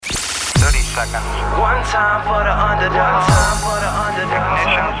seconds. One time for the underdog.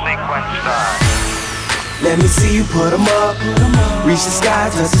 Ignition sequence start. Let me see you put 'em up. Reach the sky,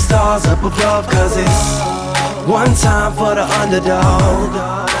 touch the stars up above. Cause it's one time for the underdog.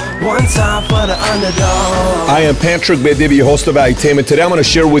 One time for the underdog. I am Patrick Bet-David, your host of Valuetainment. Today I'm going to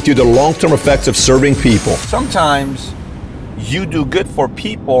share with you the long-term effects of serving people. Sometimes you do good for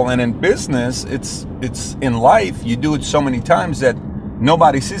people, and in business, it's in life, you do it so many times that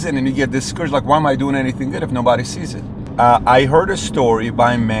nobody sees it and you get discouraged, like, why am I doing anything good if nobody sees it? I heard a story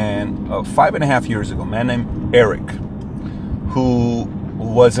by a man 5.5 years ago, a man named Eric, who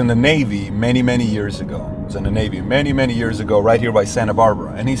was in the Navy many years ago. He was in the Navy many years ago, right here by Santa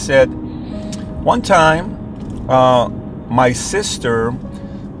Barbara. And he said, one time, my sister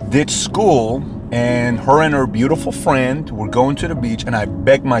ditched school, and her and her beautiful friend were going to the beach, and I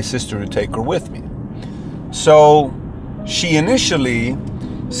begged my sister to take her with me. So she initially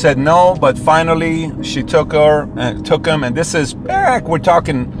said no, but finally she took him, and this is back, we're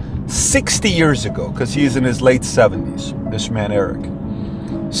talking 60 years ago, because he's in his late 70s, this man Eric.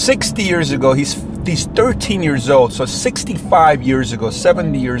 60 years ago, he's 13 years old, so 65 years ago,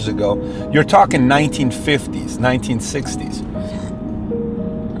 70 years ago, you're talking 1950s, 1960s,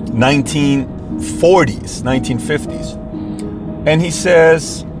 1940s, 1950s. And he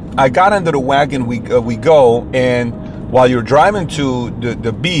says, I got into the wagon, we go, and while you're driving to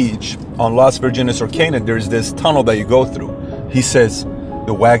the beach on Las Virgenes or Canaan, there's this tunnel that you go through. He says,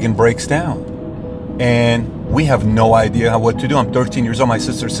 the wagon breaks down. And we have no idea what to do. I'm 13 years old, my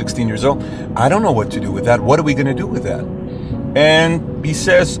sister's 16 years old. I don't know what to do with that. What are we gonna do with that? And he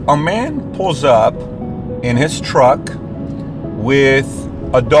says, a man pulls up in his truck with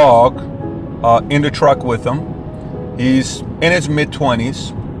a dog in the truck with him. He's in his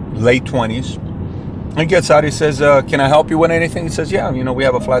mid-20s, late 20s. He gets out, he says, can I help you with anything? He says, yeah, we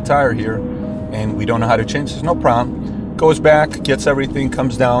have a flat tire here and we don't know how to change. He says, no problem. Goes back, gets everything,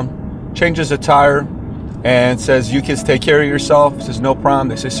 comes down, changes the tire, and says, you kids take care of yourself. He says, no problem.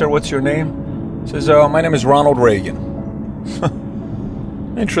 They say, sir, what's your name? He says, my name is Ronald Reagan.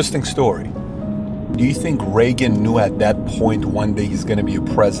 Interesting story. Do you think Reagan knew at that point one day he's going to be a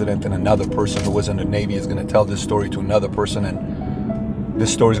president, and another person who was in the Navy is going to tell this story to another person, and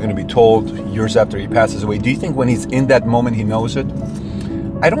this story is going to be told years after he passes away? Do you think when he's in that moment he knows it?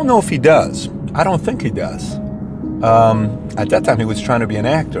 I don't know if he does. I don't think he does. At that time he was trying to be an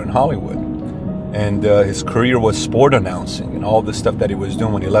actor in Hollywood, and his career was sport announcing and all the stuff that he was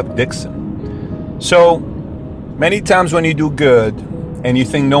doing when he left Dixon. So many times when you do good and you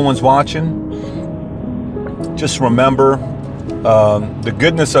think no one's watching, just remember the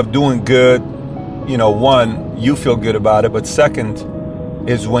goodness of doing good. One, you feel good about it, but second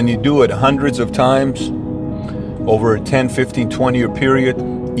is when you do it hundreds of times over a 10, 15, 20-year period,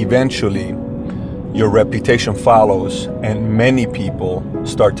 eventually your reputation follows and many people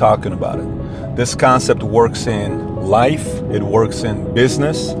start talking about it. This concept works in life, it works in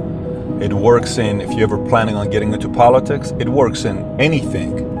business, it works in, if you're ever planning on getting into politics, it works in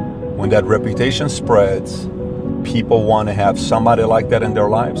anything. When that reputation spreads, people want to have somebody like that in their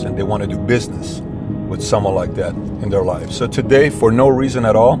lives, and they want to do business with someone like that in their lives. So today, for no reason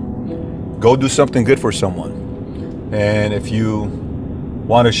at all, go do something good for someone. And if you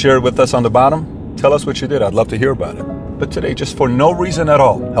want to share it with us on the bottom, tell us what you did. I'd love to hear about it. But today, just for no reason at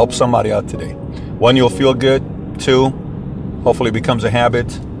all, help somebody out today. One, you'll feel good. Two, hopefully it becomes a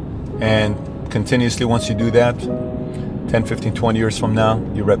habit. And continuously, once you do that, 10, 15, 20 years from now,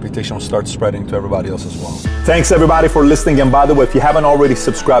 your reputation will start spreading to everybody else as well. Thanks everybody for listening. And by the way, if you haven't already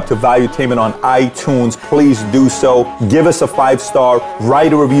subscribed to Valuetainment on iTunes, please do so. Give us a 5-star,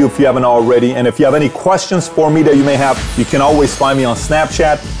 write a review if you haven't already. And if you have any questions for me that you may have, you can always find me on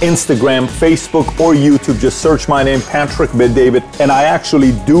Snapchat, Instagram, Facebook, or YouTube. Just search my name, Patrick Bet-David. And I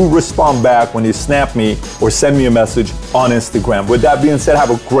actually do respond back when you snap me or send me a message on Instagram. With that being said, have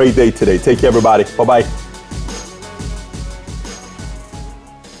a great day today. Take care, everybody. Bye-bye.